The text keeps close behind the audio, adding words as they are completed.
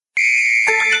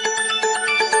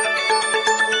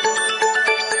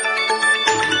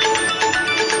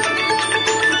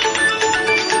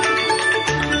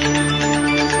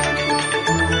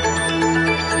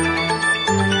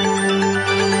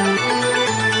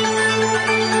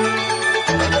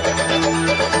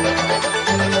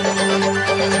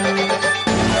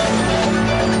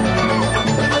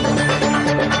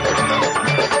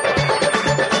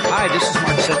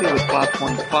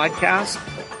podcast.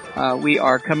 We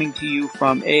are coming to you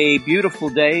from a beautiful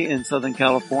day in Southern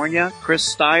California. Chris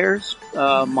Stiers,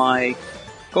 my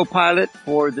co-pilot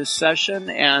for this session,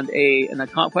 and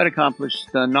quite accomplished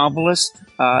novelist,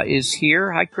 is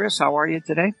here. Hi, Chris. How are you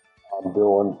today? I'm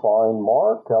doing fine,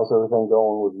 Mark. How's everything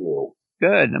going with you?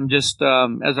 Good. I'm just,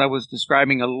 as I was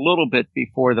describing a little bit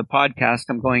before the podcast,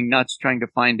 I'm going nuts trying to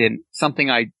find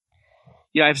something I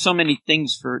have so many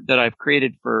things that I've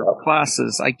created for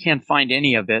classes. I can't find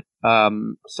any of it.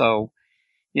 So,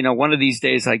 one of these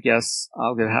days, I guess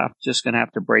just going to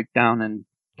have to break down and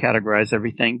categorize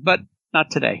everything, but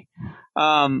not today.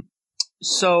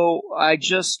 So I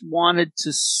just wanted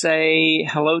to say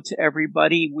hello to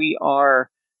everybody. We are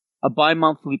a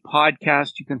bi-monthly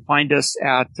podcast. You can find us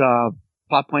at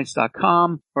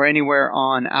plotpoints.com or anywhere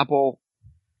on Apple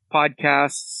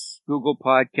Podcasts, Google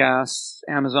Podcasts,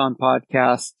 Amazon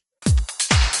Podcasts.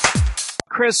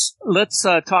 Chris, let's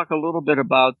talk a little bit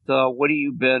about what have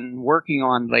you been working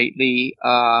on lately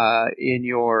in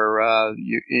your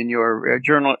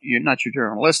journal, not your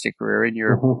journalistic career, in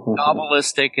your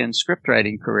novelistic and script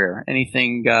writing career.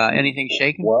 Anything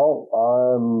shaking? Well,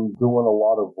 I'm doing a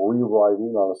lot of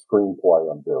rewriting on a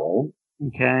screenplay I'm doing.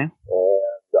 Okay. And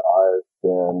I've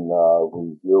been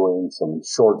reviewing some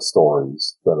short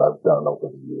stories that I've done over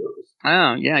the years.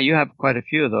 Oh, yeah, you have quite a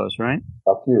few of those, right?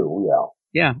 A few, yeah.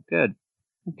 Yeah, good.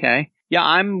 Okay. Yeah,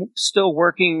 I'm still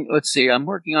working. Let's see. I'm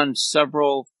working on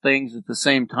several things at the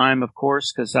same time, of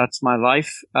course, because that's my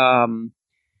life.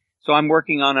 So I'm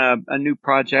working on a new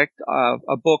project,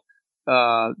 a book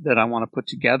that I want to put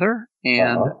together.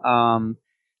 And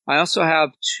I also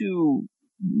have two,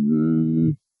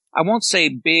 I won't say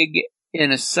big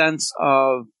in a sense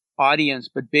of audience,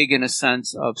 but big in a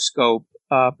sense of scope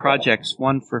projects,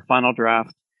 one for Final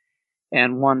Draft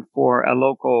and one for a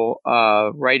local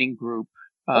writing group.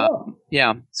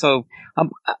 Yeah. So,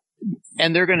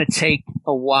 and they're going to take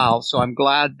a while. So I'm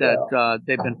glad that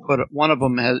they've been one of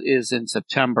them is in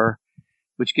September,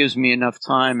 which gives me enough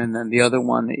time. And then the other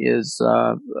one is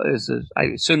as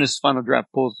soon as Final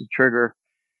Draft pulls the trigger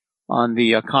on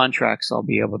the contracts, I'll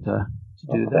be able to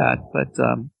do that.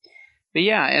 But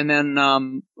yeah. And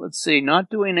then, let's see, not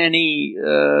doing any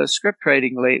script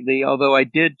writing lately, although I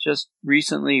did just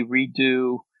recently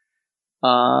do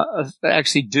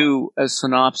a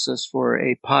synopsis for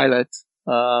a pilot,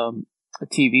 a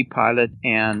TV pilot,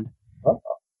 and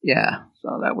yeah,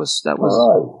 so that was.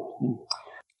 Right.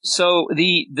 So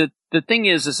the thing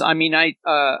is, I mean,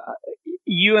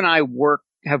 you and I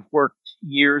have worked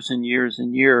years and years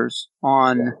and years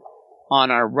on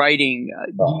our writing.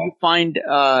 Do you find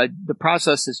the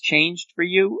process has changed for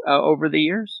you over the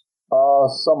years?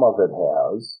 Some of it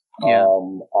has. Yeah.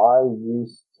 I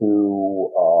used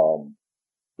to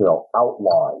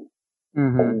outline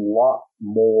a lot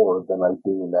more than I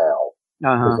do now.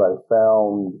 Because I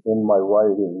found in my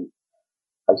writing,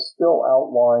 I still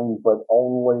outline, but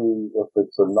only if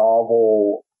it's a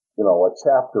novel, a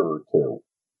chapter or two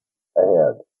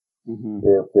ahead. Mm-hmm.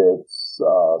 If it's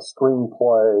a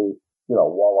screenplay,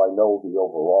 while I know the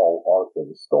overall arc of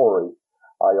the story,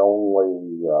 I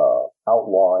only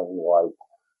outline like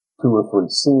 2 or 3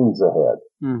 scenes ahead.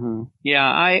 Mm-hmm. Yeah,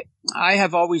 I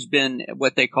have always been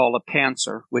what they call a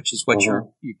pantser, which is what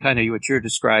what you're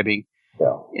describing,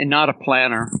 and not a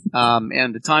planner.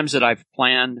 And the times that I've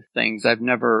planned things, I've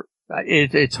never.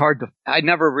 It's hard to. I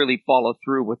never really follow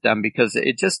through with them because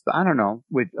it just. I don't know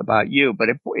about you, but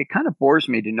it kind of bores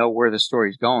me to know where the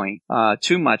story's going.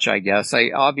 Too much, I guess.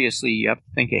 Obviously you have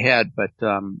to think ahead, but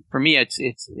for me,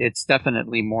 it's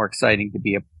definitely more exciting to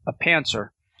be a pantser.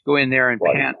 Go in there and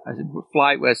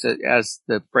fly, as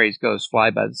the phrase goes, fly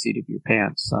by the seat of your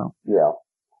pants. So yeah,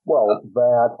 well,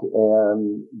 that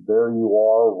and there you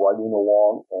are writing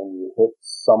along and you hit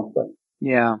something.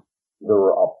 Yeah, either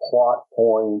a plot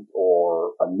point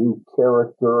or a new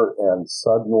character, and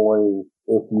suddenly,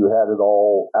 if you had it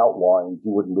all outlined,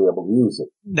 you wouldn't be able to use it.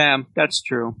 Yeah, that's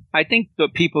true. I think the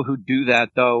people who do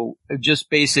that, though, just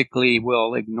basically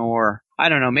will ignore. I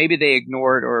don't know. Maybe they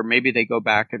ignore it, or maybe they go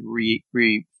back and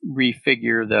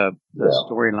refigure the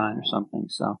storyline or something.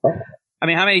 So, I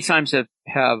mean, how many times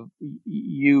have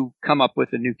you come up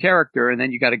with a new character and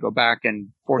then you got to go back and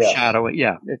foreshadow it?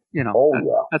 Yeah,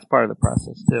 that's part of the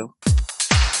process too.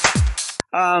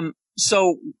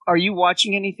 So, are you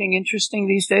watching anything interesting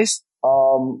these days?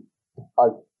 I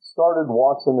started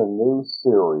watching a new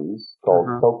series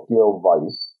called Tokyo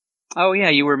Vice. Oh, yeah,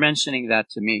 you were mentioning that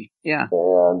to me. Yeah.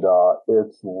 And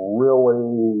it's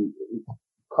really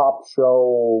cop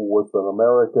show with an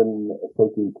American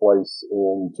taking place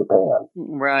in Japan.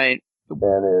 Right.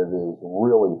 And it is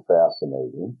really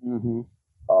fascinating. Mm-hmm.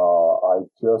 I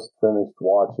just finished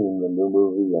watching the new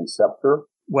movie Inceptor.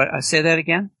 What? Say that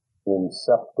again?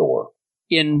 Inceptor.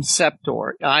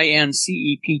 Inceptor.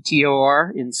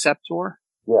 Inceptor. Inceptor?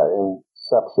 Yeah,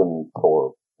 Inception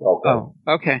Tour. Okay. Oh,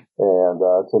 okay. And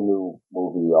it's a new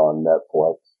movie on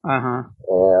Netflix. Uh-huh.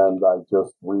 And I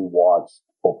just rewatched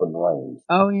Open Range.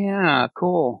 Oh, yeah.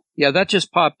 Cool. Yeah, that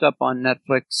just popped up on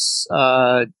Netflix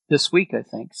this week, I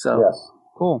think. So yes.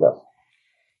 Cool. Yes.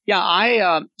 Yeah,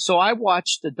 I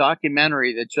watched a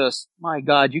documentary that just, my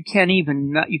God, you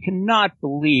cannot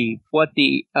believe what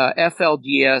the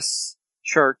FLDS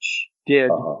church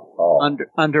did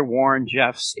under Warren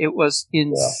Jeffs. It was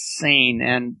insane.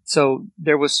 Yeah. And so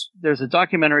there's a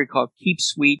documentary called Keep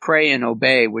Sweet, Pray and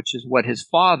Obey, which is what his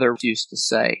father used to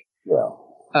say. Yeah.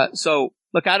 So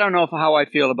look, I don't know how I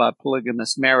feel about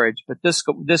polygamous marriage, but this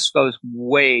goes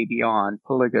way beyond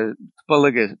polygamous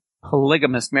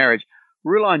marriage.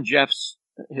 Rulon Jeffs,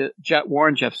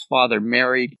 Warren Jeffs' father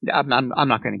married. I'm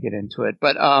not going to get into it,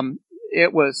 but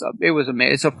it was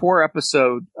amazing. It's a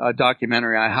 4-episode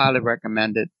documentary. I highly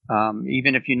recommend it.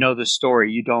 Even if you know the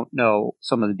story, you don't know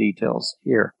some of the details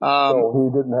here. So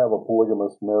he didn't have a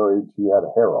polygamous marriage. He had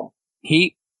a harem.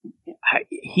 He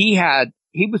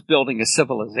was building a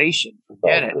civilization.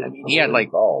 Forget it. I mean, he had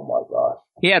oh my gosh.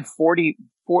 He had 40.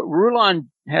 Rulon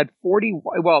had 40.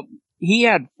 Well, he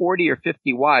had 40 or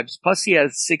 50 wives, plus he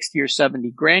has 60 or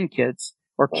 70 grandkids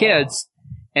or kids,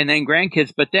 and then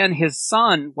grandkids. But then his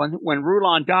son, when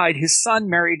Rulon died, his son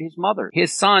married his mother.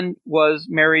 His son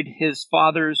married his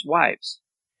father's wives.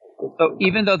 So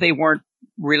even though they weren't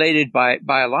related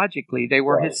biologically, they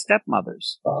were his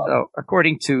stepmothers. So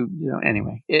according to,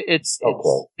 anyway, it's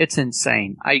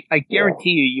insane. I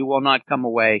guarantee you will not come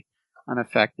away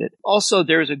unaffected. Also,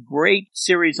 there's a great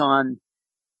series on,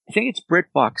 I think it's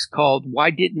BritBox, called Why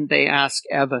Didn't They Ask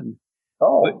Evan?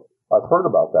 Oh, I've heard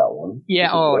about that one. Yeah.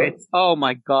 Oh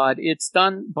my God. It's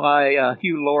done by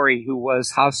Hugh Laurie, who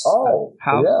was House.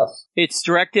 Yes. It's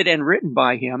directed and written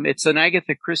by him. It's an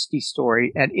Agatha Christie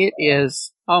story, and it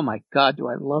is, oh my God, do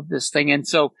I love this thing. And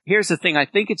so here's the thing. I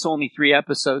think it's only 3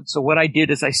 episodes. So what I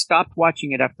did is I stopped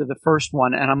watching it after the first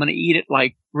one, and I'm going to eat it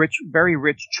like very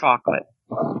rich chocolate.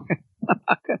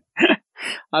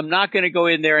 I'm not going to go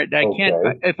in there. I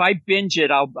can't. If I binge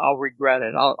it, I'll regret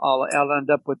it. I'll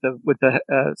end up with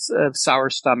the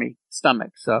sour stomach.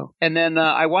 So, and then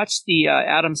I watched the new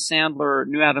Adam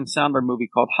Sandler movie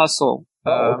called Hustle,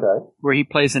 where he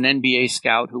plays an NBA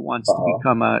scout who wants to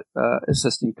become a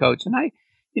assistant coach. And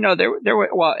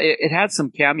it had some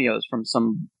cameos from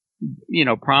some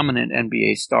prominent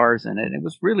NBA stars in it. It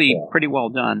was really pretty well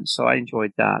done. So I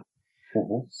enjoyed that.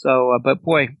 Mm-hmm. So, but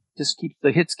boy.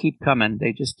 The hits keep coming.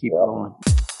 They just keep rolling.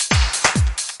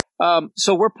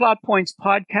 So we're Plot Points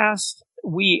Podcast.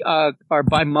 We are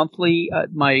bi-monthly.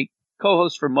 My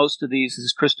co-host for most of these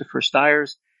is Christopher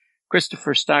Stiers,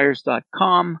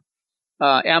 ChristopherStiers.com,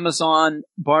 Amazon,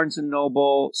 Barnes &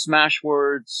 Noble,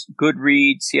 Smashwords,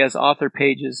 Goodreads. He has author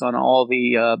pages on all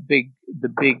the big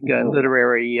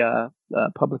literary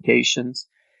publications.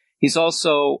 He's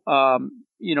also,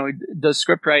 does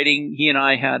script writing. He and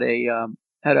I had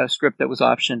a script that was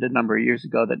optioned a number of years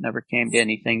ago that never came to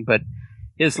anything. But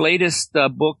his latest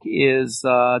book is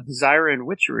Desire and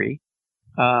Witchery.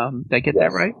 Did I get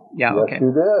that right? Yeah, yes, okay.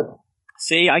 You did.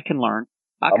 See, I can learn.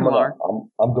 I'm going out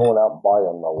and buying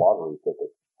a lottery ticket.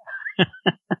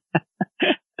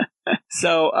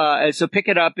 So pick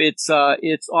it up. It's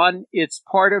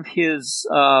part of his,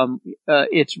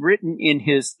 it's written in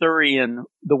his Thurian,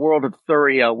 the world of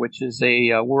Thuria, which is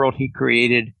a world he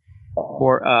created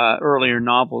for earlier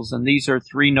novels, and these are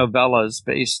 3 novellas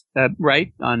based,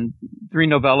 on 3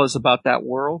 novellas about that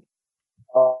world.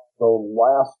 The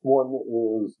last one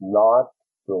is not.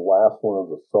 The last one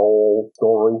is a soul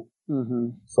story,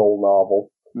 soul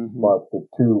novel. Mm-hmm. But the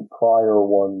 2 prior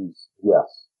ones,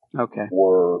 yes,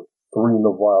 were 3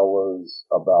 novellas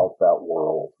about that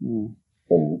world in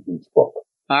each book.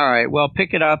 All right, well,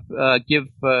 pick it up. Give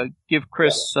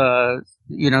Chris,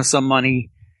 some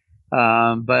money.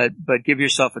 But give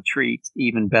yourself a treat.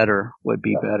 Even better would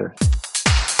be better.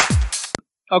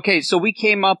 Okay, so we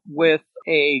came up with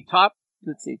a top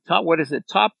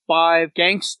 5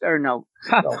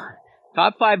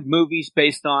 top 5 movies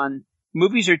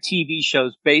movies or TV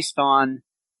shows based on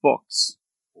books.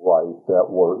 Right, that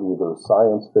were either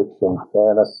science fiction,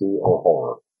 fantasy, or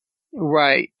horror.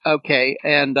 Right. Okay.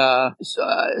 And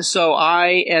so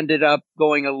I ended up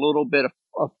going a little bit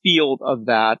afield of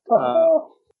that.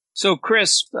 So,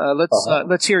 Chris,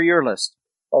 let's hear your list.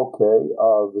 Okay.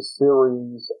 The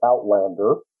series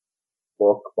Outlander,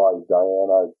 book by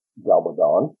Diana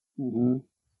Gabaldon. Mm-hmm.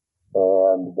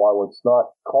 And while it's not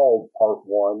called Part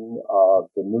 1,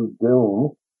 the new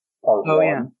Dune, Part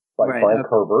 1, by Frank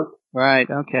Herbert. Right,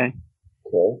 okay.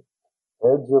 Okay.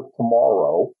 Edge of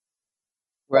Tomorrow.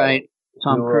 Right,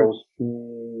 Tom Cruise.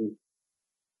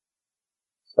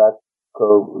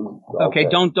 Okay,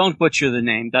 don't butcher the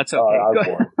name. That's okay. I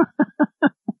won't.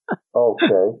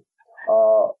 Okay.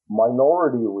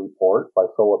 Minority Report by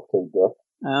Philip K. Dick.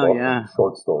 Oh, yeah.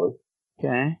 Short story.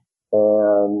 Okay.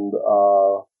 And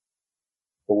the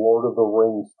Lord of the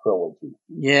Rings trilogy.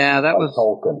 Yeah, that was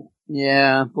Tolkien.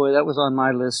 Yeah, boy, that was on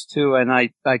my list too, and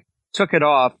I took it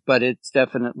off, but it's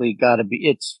definitely got to be.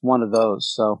 It's one of those.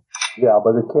 So. Yeah,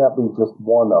 but it can't be just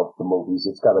one of the movies.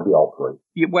 It's got to be all three.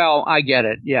 Well, I get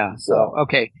it. Yeah. So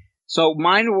okay. So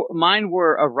mine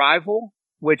were Arrival,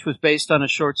 which was based on a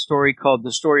short story called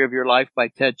The Story of Your Life by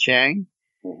Ted Chiang.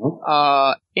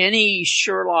 Mm-hmm. Any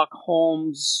Sherlock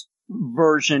Holmes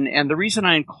version, and the reason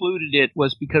I included it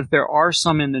was because there are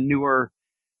some in the newer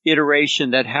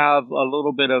iteration that have a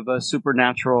little bit of a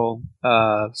supernatural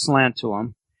slant to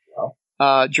them.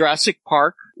 Yeah. Jurassic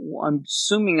Park, I'm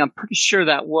pretty sure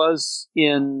that was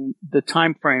in the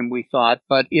time frame we thought,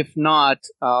 but if not,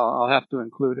 I'll have to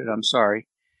include it. I'm sorry.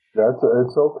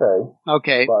 It's okay.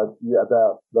 Okay. But yeah,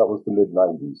 that was the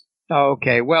mid-90s.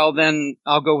 Okay. Well, then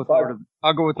I'll go with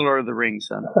Lord of the Rings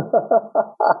then.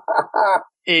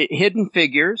 Hidden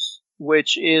Figures,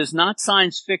 which is not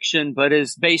science fiction, but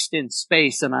is based in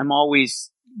space, and I'm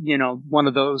always, one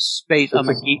of those space. I'm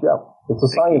a geek. Yeah, it's a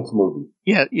science movie.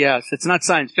 Yeah, yes, it's not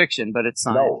science fiction, but it's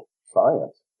science. No,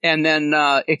 science. And then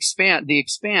The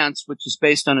Expanse, which is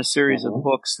based on a series of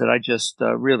books that I just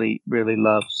really, really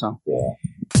love. So. Yeah.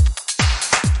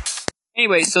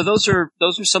 Anyway, so those are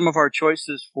some of our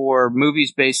choices for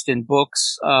movies based in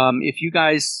books. If you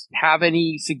guys have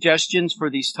any suggestions for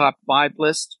these top 5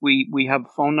 lists, we have a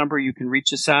phone number you can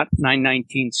reach us at,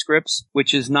 919 Scripts,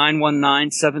 which is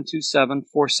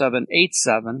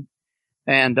 919-727-4787.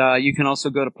 And you can also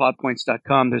go to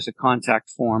plotpoints.com. There's a contact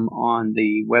form on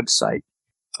the website.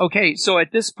 Okay, so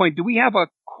at this point, do we have a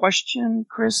question,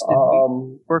 Chris? Did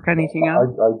we work anything out?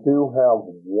 I do have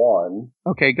one.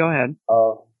 Okay, go ahead.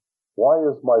 Why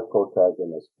is my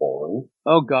protagonist boring?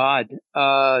 Oh, God.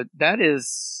 That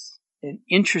is an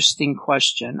interesting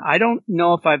question. I don't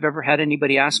know if I've ever had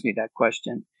anybody ask me that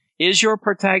question. Is your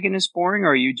protagonist boring,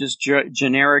 or are you just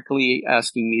generically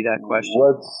asking me that question?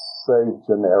 Let's say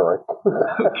generic.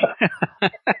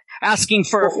 Asking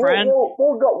for a friend?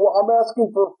 We'll go. Well, I'm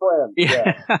asking for a friend.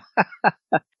 Yeah.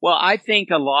 Well, I think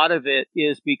a lot of it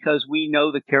is because we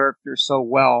know the character so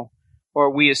well. Or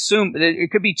we assume,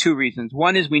 it could be 2 reasons.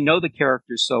 One is we know the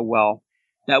character so well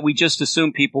that we just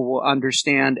assume people will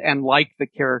understand and like the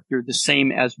character the same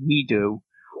as we do.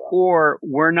 Or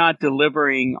we're not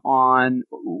delivering on,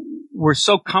 we're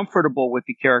so comfortable with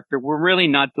the character, we're really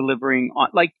not delivering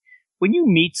on, like when you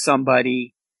meet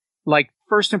somebody, like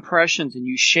first impressions and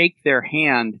you shake their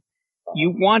hand, you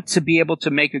want to be able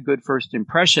to make a good first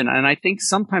impression. And I think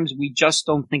sometimes we just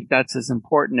don't think that's as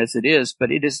important as it is,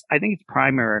 but it is, I think it's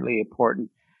primarily important.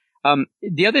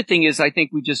 The other thing is I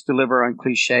think we just deliver on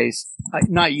cliches.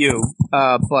 Not you,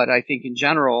 but I think in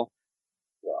general,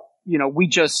 we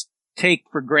just take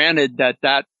for granted that,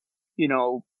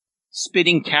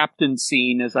 spitting captain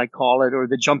scene, as I call it, or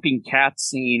the jumping cat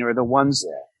scene, or the ones,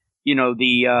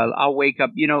 I'll wake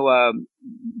up,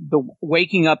 the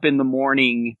waking up in the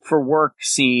morning for work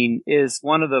scene is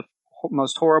one of the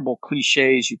most horrible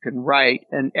cliches you can write,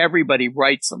 and everybody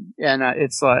writes them. And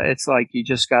it's like you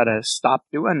just got to stop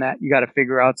doing that. You got to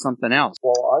figure out something else.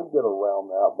 Well, I get around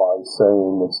that by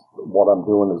saying what I'm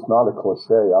doing is not a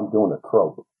cliche. I'm doing a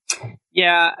trope.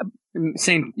 Yeah.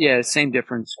 Same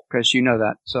difference, Chris. You know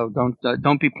that. So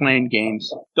don't be playing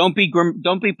games. Don't be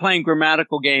playing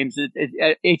grammatical games.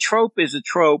 A trope is a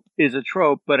trope,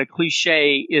 but a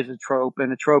cliche is a trope,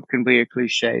 and a trope can be a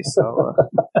cliche. So,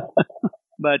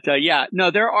 but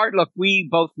we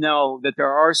both know that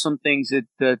there are some things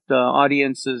that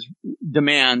audiences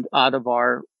demand out of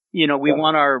our, we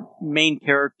want our main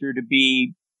character to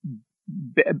be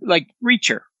like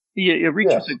Reacher.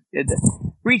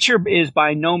 Reacher is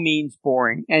by no means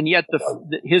boring, and yet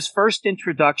his first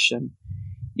introduction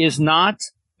is not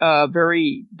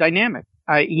very dynamic.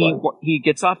 He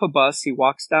gets off a bus, he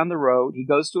walks down the road, he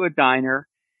goes to a diner,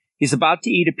 he's about to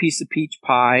eat a piece of peach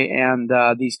pie, and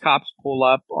these cops pull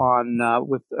up on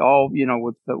with what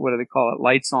do they call it,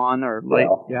 lights on or light,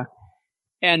 yeah.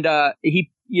 And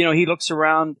he looks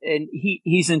around and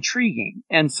he's intriguing.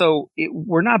 And so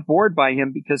we're not bored by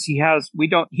him because he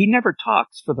never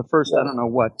talks for the first,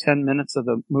 10 minutes of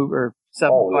the movie or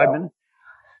 5 minutes.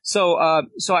 So,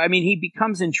 I mean, he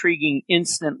becomes intriguing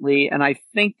instantly. And I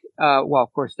think, well,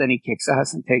 of course, then he kicks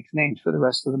ass and takes names for the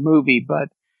rest of the movie. But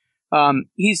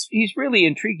he's really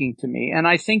intriguing to me, and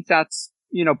I think that's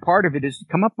part of it is to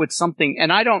come up with something.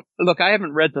 And I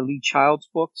haven't read the Lee Childs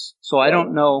books, so I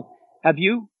don't know. Have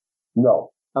you? No.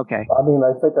 Okay. I mean,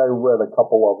 I think I read a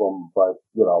couple of them, but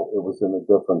it was in a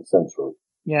different century.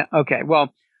 Yeah. Okay.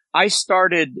 Well, I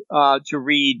started to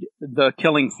read The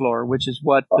Killing Floor, which is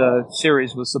what the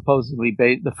series was supposedly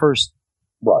based. The first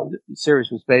series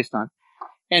was based on,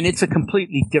 and it's a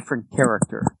completely different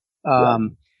character.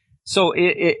 So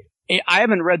I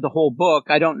haven't read the whole book.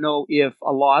 I don't know if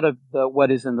a lot of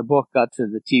what is in the book got to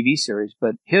the TV series,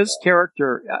 but his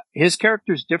character's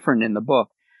different in the book.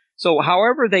 So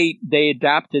however they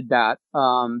adapted that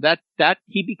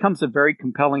he becomes a very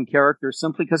compelling character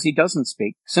simply because he doesn't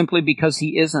speak, simply because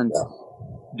he isn't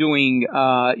doing,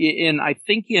 I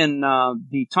think in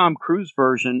the Tom Cruise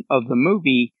version of the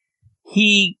movie,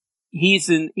 he's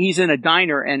in a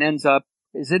diner and ends up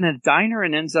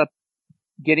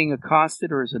getting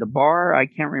accosted, or is it a bar? I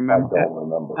can't remember.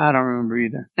 I don't remember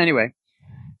either. Anyway.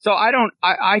 So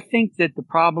I think that the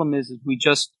problem is we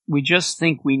just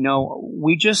think we know.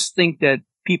 We just think that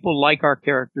people like our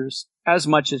characters as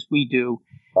much as we do,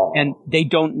 and they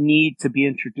don't need to be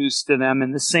introduced to them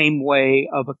in the same way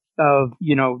of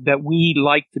that we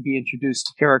like to be introduced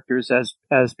to characters as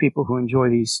people who enjoy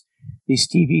these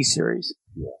TV series.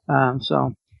 And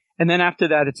then after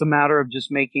that, it's a matter of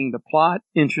just making the plot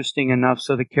interesting enough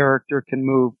so the character can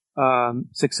move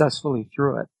successfully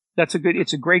through it.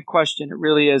 It's a great question. It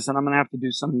really is. And I'm going to have to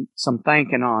do some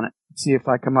thinking on it. See if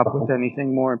I come up with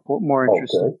anything more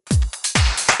interesting.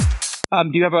 Okay.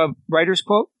 Do you have a writer's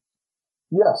quote?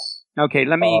 Yes. Okay.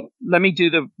 Let me do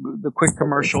the quick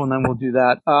commercial and then we'll do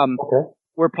that. Okay.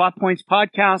 We're Plot Points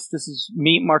Podcast. This is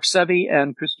me, Mark Sevi,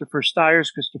 and Christopher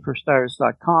Stiers,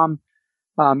 ChristopherStiers.com.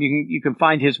 You can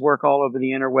find his work all over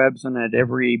the interwebs and at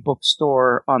every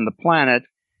bookstore on the planet.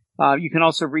 You can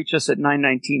also reach us at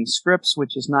 919 Scripts,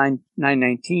 which is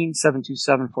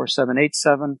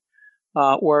 919-727-4787,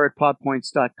 or at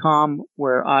plotpoints.com,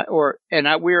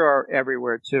 we are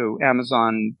everywhere too.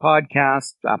 Amazon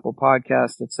Podcast, Apple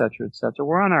Podcast, et cetera, et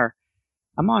cetera.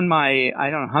 I'm on my,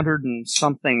 100 and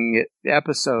something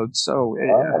episodes, so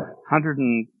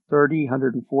 130,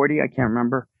 140, I can't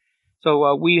remember.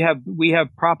 So we have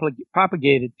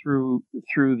propagated through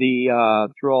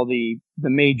all the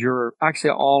major,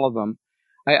 actually all of them.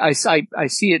 I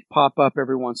see it pop up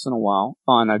every once in a while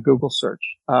on a Google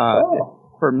search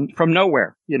from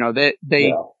nowhere.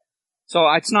 So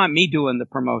it's not me doing the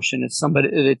promotion. It's somebody.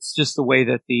 It's just the way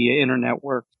that the internet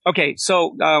works. Okay,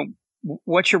 so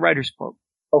what's your writer's quote?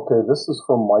 Okay, this is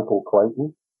from Michael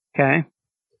Crichton. Okay.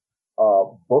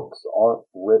 Books aren't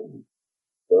written;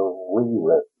 they're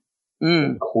rewritten.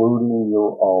 Including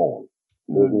your own.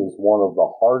 It is one of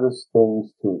the hardest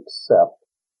things to accept,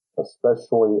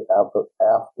 especially after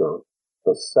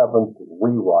the seventh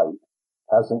rewrite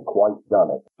hasn't quite done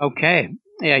it. Okay.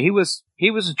 Yeah, he was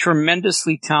a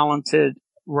tremendously talented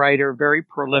writer, very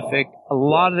prolific. A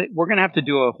lot of it, we're going to have to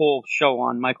do a whole show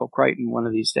on Michael Crichton one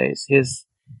of these days. His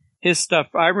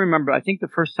stuff, I remember, I think the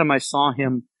first time I saw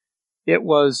him, it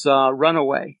was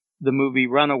Runaway, the movie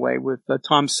Runaway with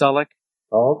Tom Selleck.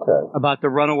 Oh, okay. About the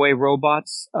runaway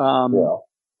robots. I'm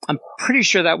pretty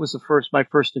sure that was my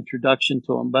first introduction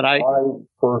to him. But my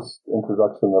first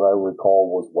introduction that I recall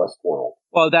was Westworld.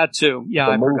 Oh, that too. Yeah,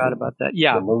 I forgot about that.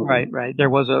 Yeah, right. There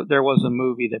was a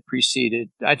movie that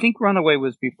preceded. I think Runaway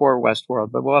was before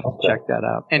Westworld, but we'll have to check that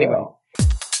out. Anyway. Yeah.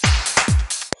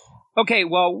 Okay,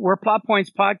 well, we're Plot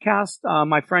Points Podcast.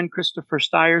 My friend Christopher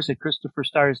Stiers at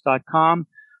ChristopherStiers.com.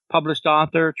 Published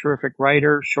author, terrific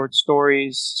writer, short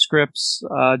stories, scripts,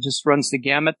 just runs the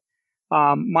gamut.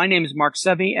 My name is Mark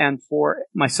Sevi, and for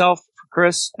myself, for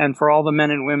Chris, and for all the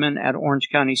men and women at Orange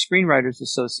County Screenwriters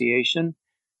Association,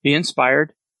 be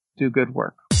inspired, do good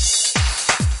work.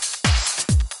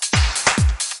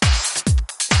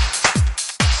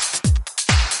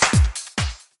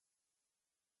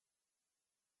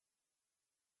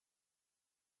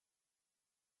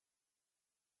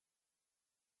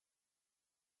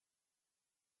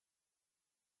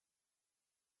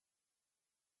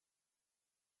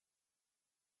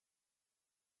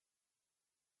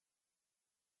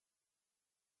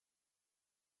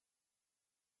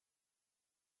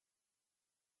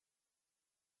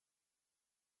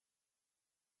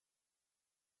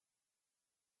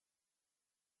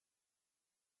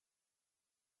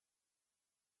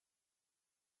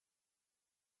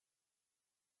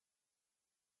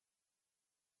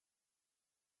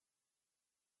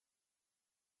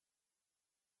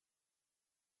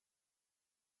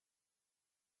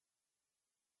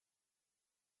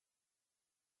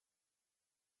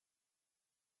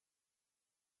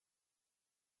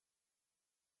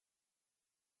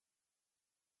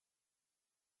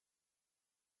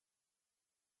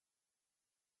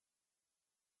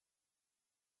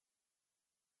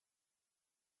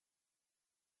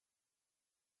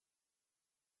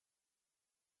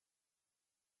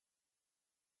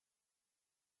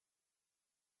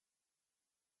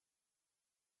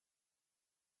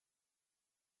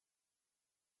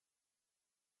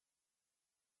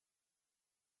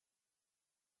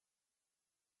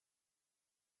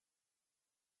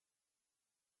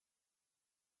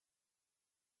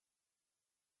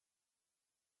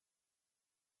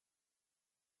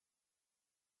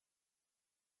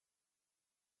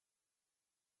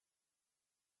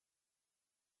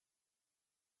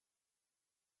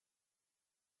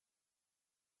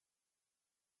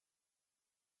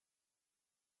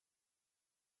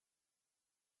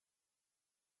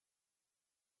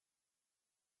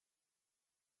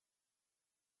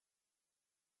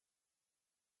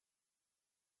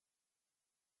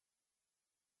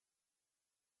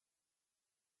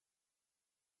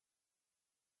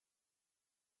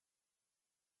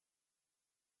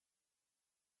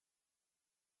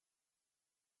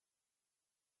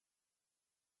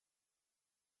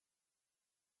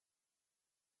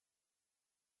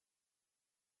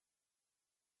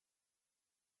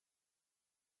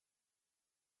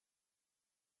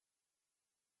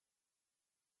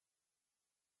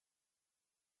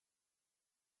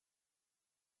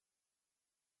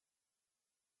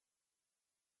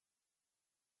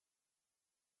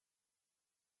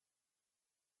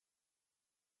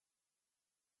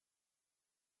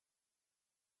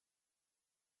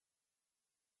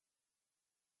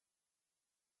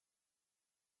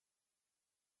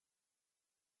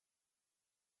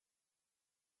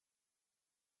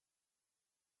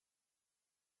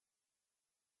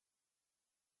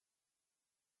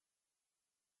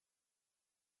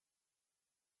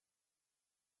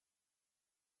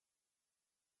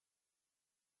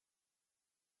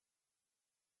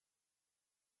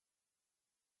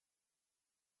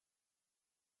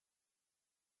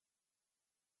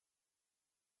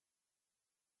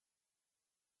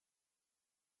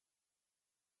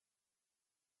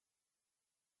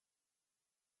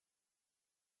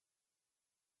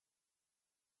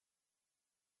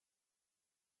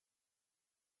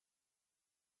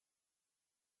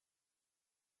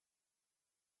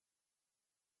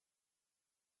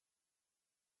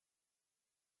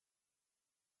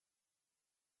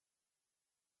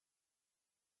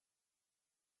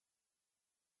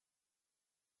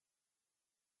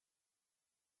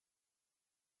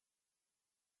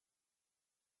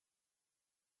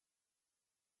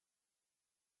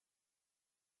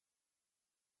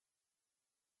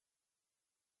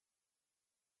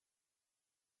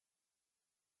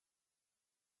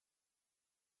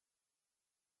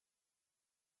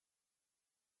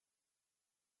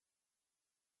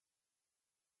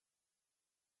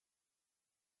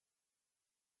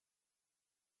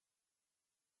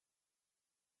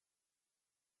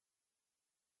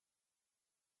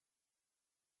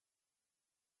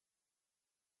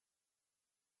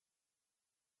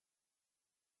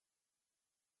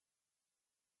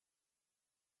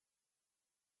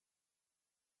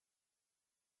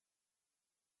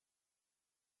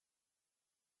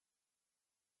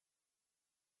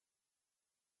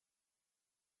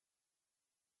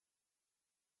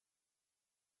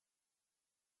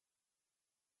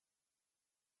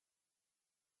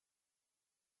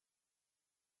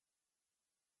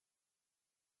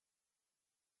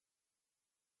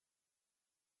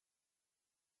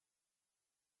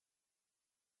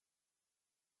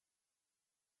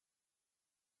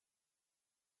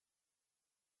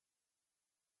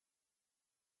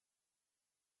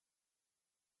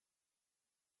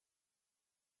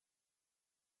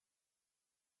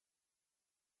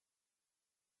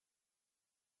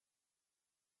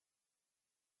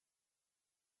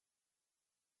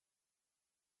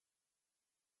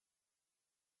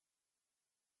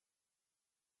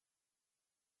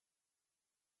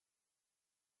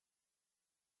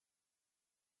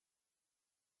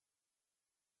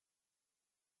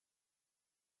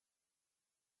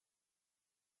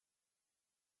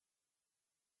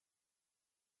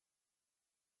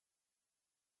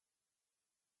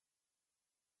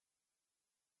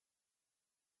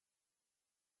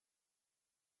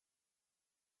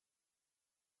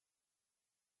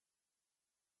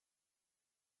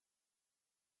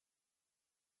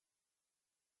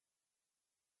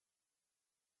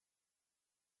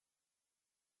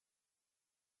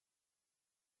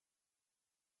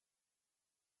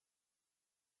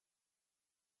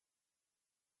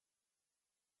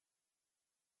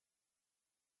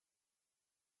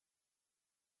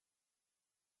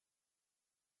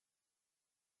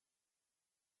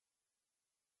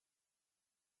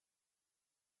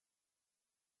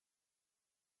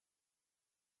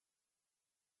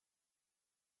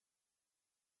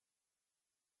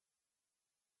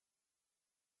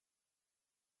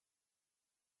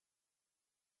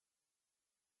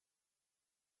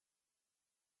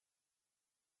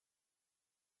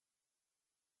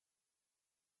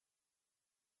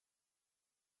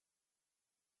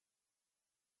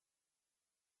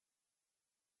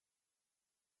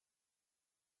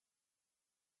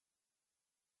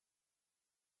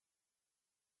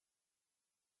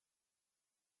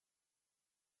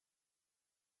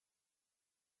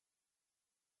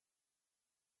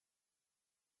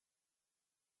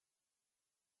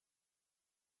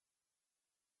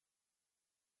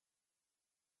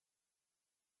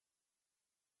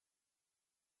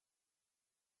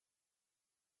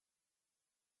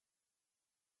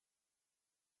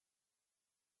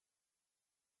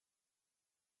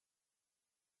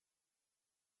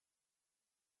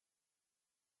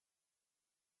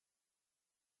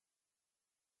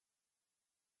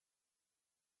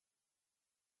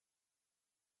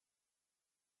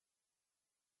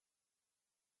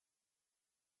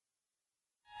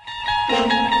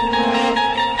 you.